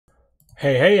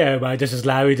Hey everybody, this is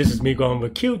Larry. This is me going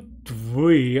with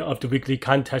Q3 of the weekly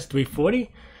contest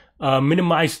 340.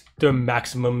 Minimize the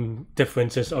maximum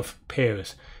differences of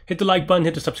pairs. Hit the like button,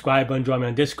 hit the subscribe button, join me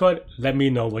on Discord. Let me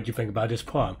know what you think about this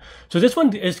problem. So this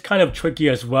one is kind of tricky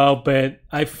as well, but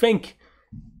I think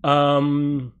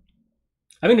the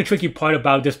tricky part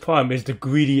about this problem is the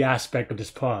greedy aspect of this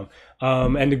problem.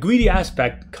 And the greedy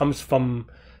aspect comes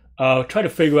from try to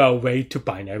figure out a way to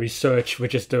binary search,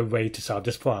 which is the way to solve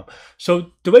this problem.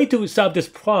 So the way to solve this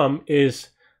problem is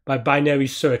by binary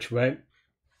search, right?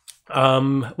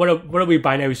 What are we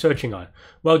binary searching on?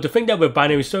 Well, the thing that we're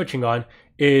binary searching on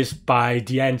is by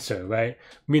the answer, right?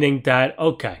 Meaning that,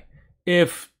 okay,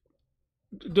 if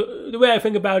the way I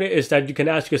think about it is that you can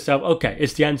ask yourself, okay,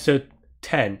 is the answer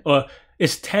 10? Or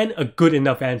is 10 a good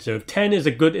enough answer? If 10 is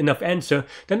a good enough answer,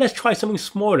 then let's try something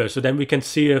smaller so then we can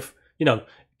see if,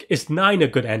 is 9 a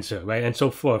good answer, right? And so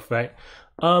forth, right?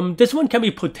 This one can be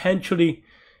potentially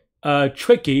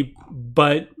tricky,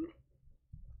 but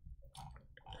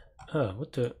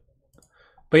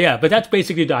but that's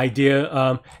basically the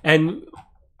idea. And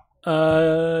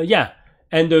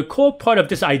the core part of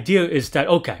this idea is that,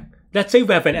 okay, let's say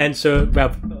we have an answer,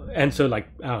 like,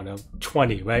 I don't know,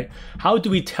 20, right? How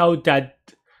do we tell that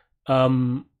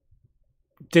that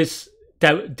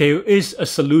there is a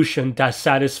solution that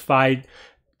satisfied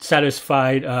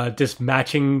this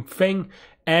matching thing,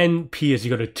 and P is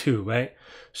equal to 2, right?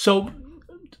 So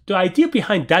the idea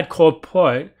behind that core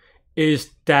part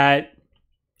is that,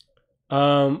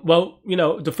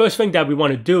 the first thing that we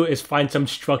want to do is find some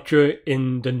structure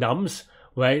in the nums,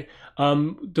 right?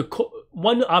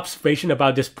 One observation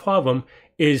about this problem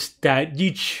is that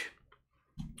each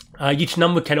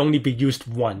number can only be used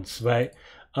once, right?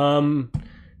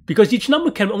 Because each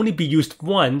number can only be used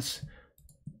once,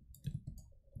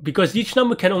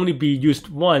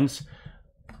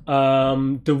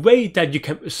 the way that you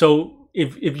can, so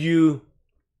if you,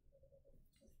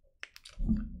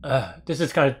 this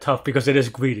is kind of tough because it is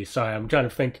greedy. Sorry, I'm trying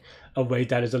to think a way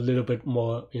that is a little bit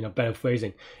more, better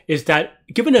phrasing. Is that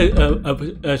given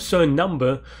a certain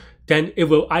number, then it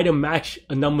will either match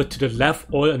a number to the left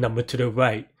or a number to the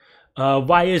right.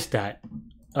 Why is that?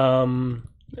 And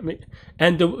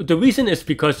the reason is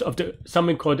because of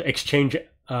something called the exchange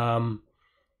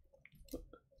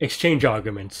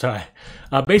argument. Sorry.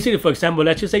 Basically, for example,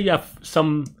 let's just say you have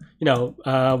some,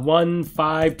 1,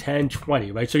 5, 10,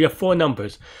 20, right? So you have 4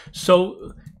 numbers.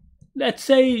 So let's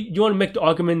say you want to make the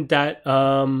argument that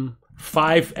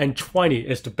 5 and 20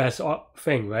 is the best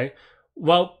thing, right?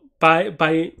 Well,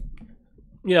 by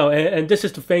and this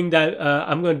is the thing that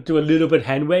I'm going to do a little bit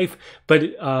hand wave, but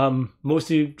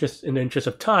mostly just in the interest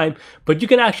of time. But you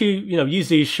can actually,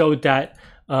 easily show that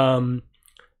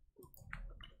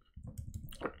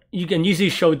you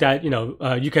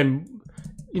can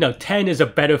 10 is a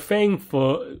better thing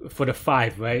for the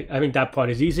 5, right? I think that part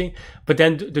is easy. But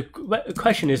then the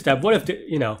question is that what if the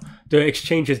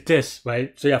exchange is this,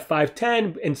 right? So you have 5,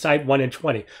 10 inside 1 and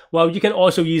 20. Well, you can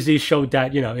also easily show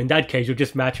that, in that case, you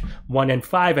just match 1 and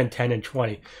 5 and 10 and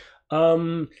 20.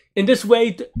 In this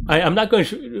way, I'm not going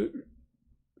to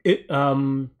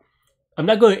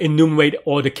enumerate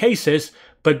all the cases,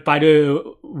 but by the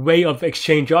way of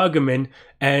exchange argument,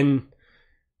 and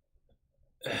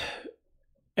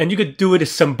you could do it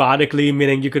symbolically,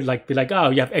 meaning you could be like,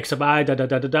 oh, you have x of I,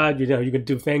 you could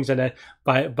do things, and then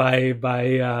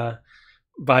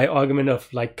by argument of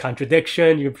like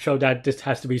contradiction, you show that this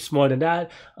has to be smaller than that.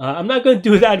 I'm not going to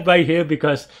do that right here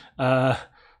because I'm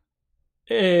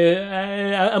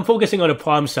focusing on the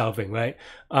problem solving, right?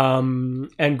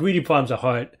 And greedy problems are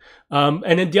hard.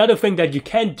 And then the other thing that you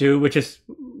can do, which is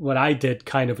what I did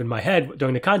kind of in my head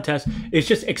during the contest, is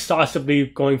just exhaustively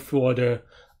going through all the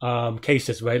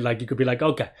cases, right? Like you could be like,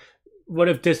 okay, what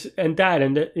if this and that,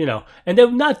 and and there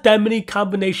are not that many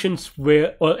combinations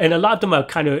and a lot of them are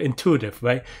kind of intuitive,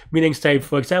 right? Meaning, say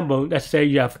for example, let's say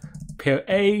you have pair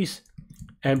A's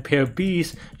and pair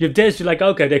B's. You have this, you're like,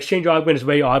 okay, the exchange argument is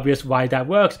very obvious why that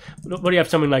works. What do you have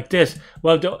something like this?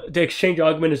 Well, the exchange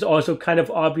argument is also kind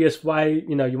of obvious why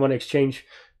you want to exchange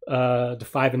the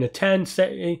 5 and the 10,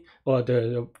 say, or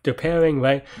the pairing,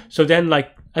 right? So then,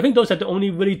 like, I think those are the only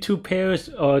really 2 pairs,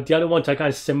 or the other ones are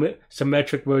kind of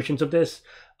symmetric versions of this.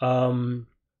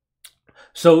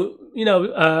 So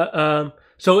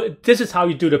this is how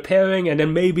you do the pairing, and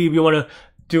then maybe we want to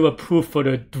do a proof for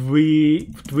the three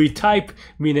type,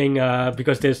 meaning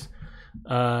because there's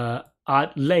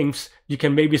odd lengths, you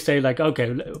can maybe say like,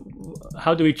 okay,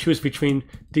 how do we choose between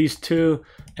these two,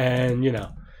 and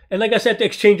and like I said, the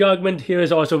exchange argument here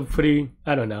is also pretty,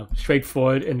 I don't know,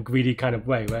 straightforward and greedy kind of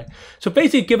way, right? So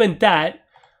basically, given that,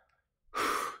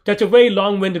 that's a very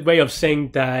long-winded way of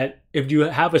saying that if you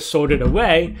have a sorted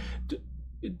array,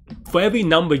 for every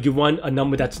number you want a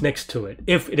number that's next to it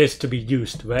if it is to be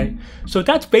used, right? So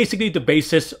that's basically the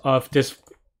basis of this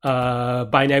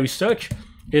binary search.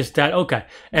 Is that okay?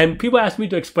 And people ask me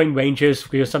to explain ranges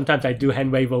because sometimes I do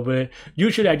hand wave over it.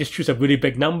 Usually I just choose a really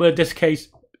big number. In this case,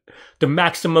 the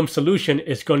maximum solution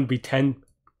is going to be 10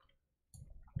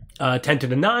 to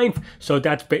the 9th. So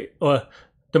that's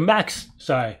the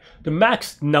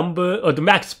max number, or the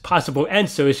max possible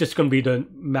answer is just going to be the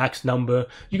max number.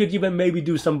 You could even maybe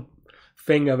do some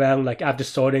thing around like after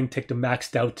sorting, take the max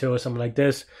delta or something like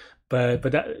this. But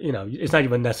that, you know, it's not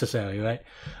even necessary, right?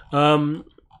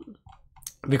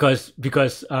 Because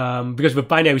with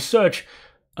binary search,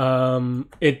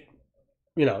 it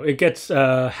gets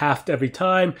halved every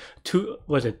time.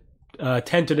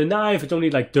 10 to the 9th, it's only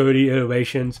like 30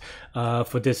 iterations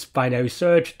for this binary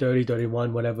search, 30,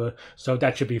 31, whatever. So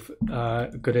that should be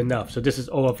good enough. So this is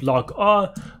O of log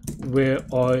R, where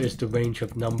R is the range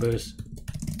of numbers.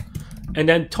 And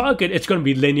then target, it's going to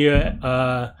be linear,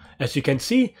 as you can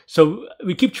see. So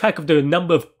we keep track of the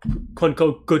number of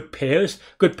quote-unquote good pairs.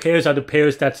 Good pairs are the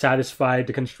pairs that satisfy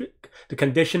the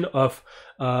condition of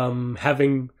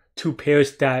having two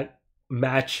pairs that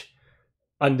match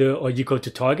under or equal to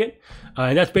target.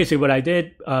 And that's basically what I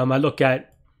did. I look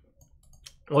at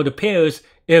all the pairs.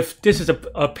 If this is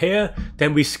a pair,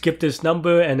 then we skip this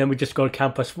number and then we just go to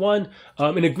count plus 1.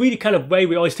 In a greedy kind of way,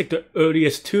 we always take the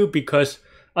earliest 2 because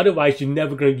otherwise you're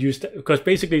never going to use that. Because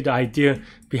basically the idea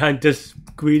behind this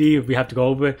greedy, we have to go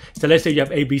over. So let's say you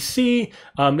have A, B, C.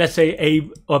 Let's say A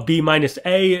or B minus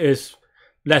A is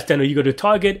less than or equal to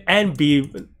target, and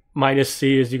B minus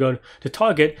C is equal to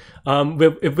target.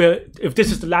 If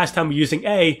this is the last time we're using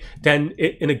A, then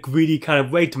in a greedy kind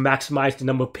of way to maximize the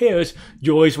number of pairs,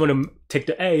 you always want to take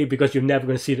the A because you're never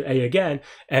going to see the A again.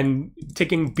 And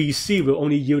taking BC will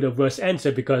only yield a worse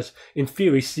answer because in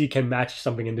theory C can match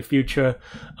something in the future.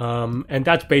 And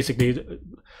that's basically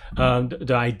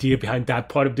the idea behind that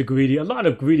part of the greedy. A lot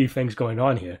of greedy things going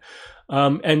on here.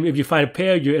 And if you find a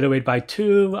pair, you iterate by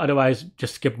 2. Otherwise,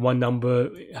 just skip one number,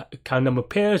 count number of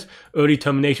pairs. Early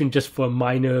termination just for a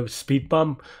minor speed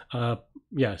bump.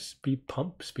 Speed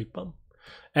bump.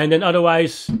 And then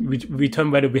otherwise, we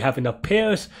return whether we have enough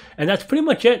pairs. And that's pretty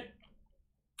much it.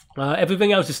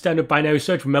 Everything else is standard binary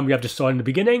search. Remember, you have to sort in the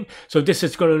beginning. So this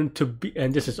is going to be,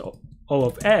 and this is O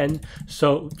of n.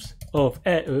 So O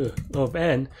of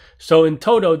n. So in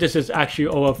total, this is actually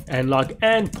O of n log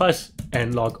n plus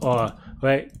n log r,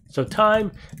 right? So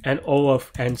time and O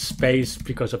of n space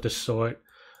because of the sort.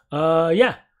 That's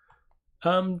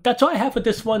all I have for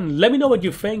this one. Let me know what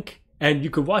you think, and you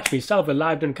could watch me solve a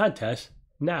live during contest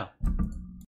now.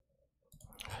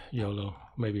 YOLO,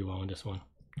 maybe wrong on this one.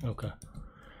 Okay.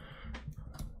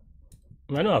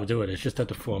 I know how to do it. It's just that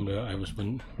the formula I was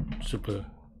super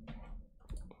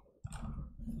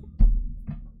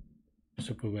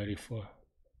ready for.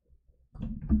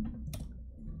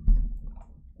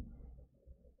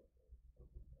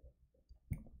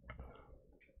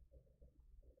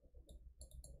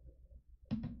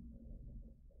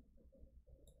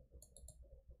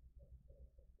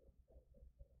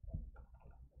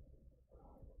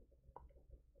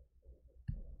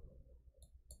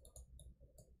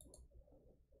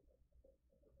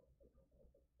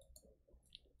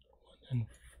 And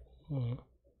 4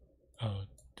 out.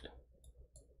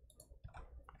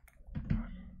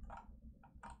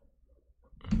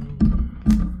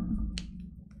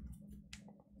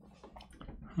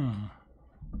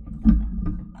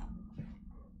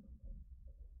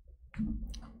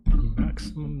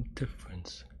 Maximum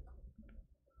difference.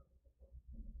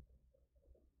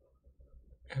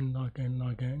 N log n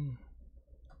log n.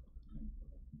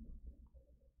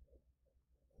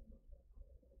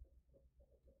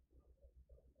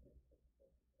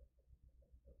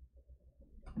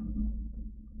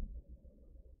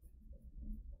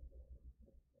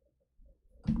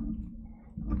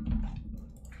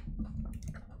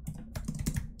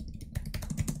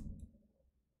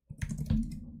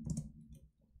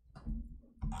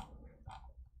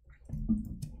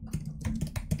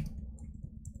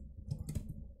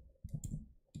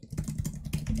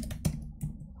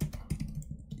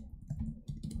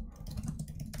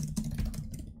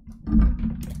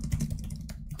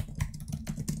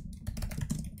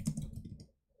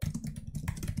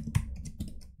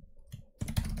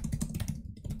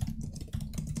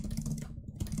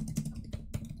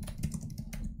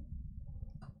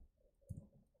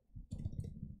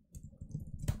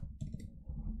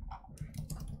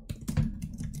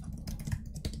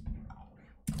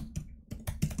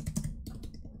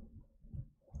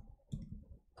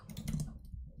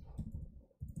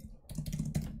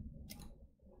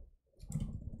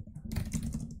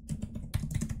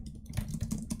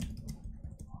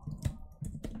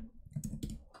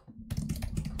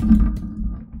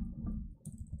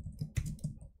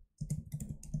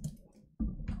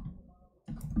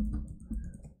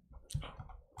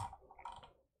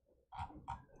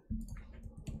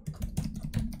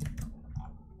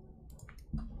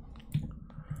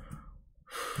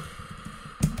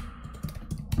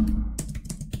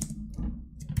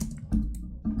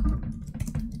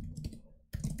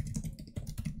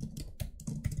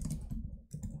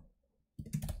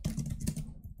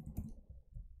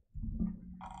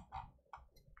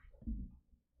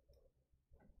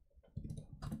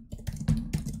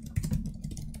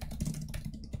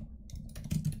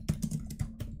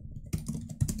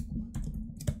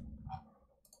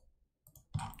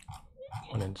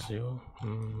 0.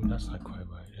 That's not quite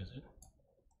right, is it?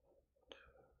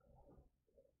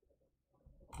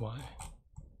 Why?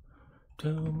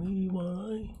 Tell me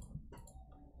why.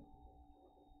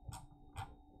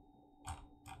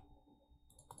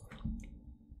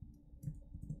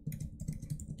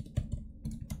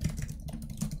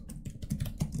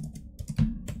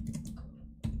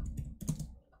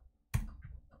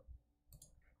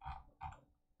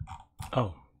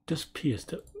 Oh, this P is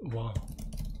the, wow.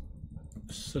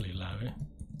 Silly Larry.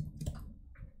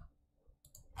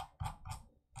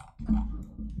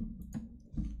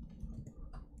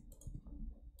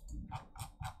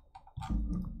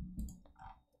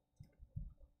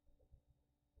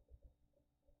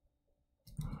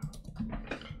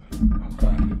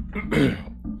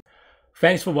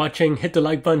 Thanks for watching. Hit the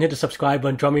like button, hit the subscribe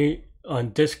button, join me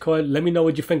on Discord. Let me know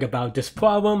what you think about this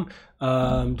problem,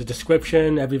 the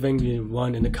description, everything you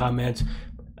want in the comments.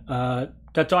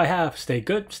 That's all I have. Stay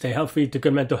good, stay healthy, do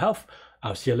good mental health.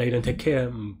 I'll see you later and take care.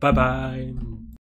 Bye-bye.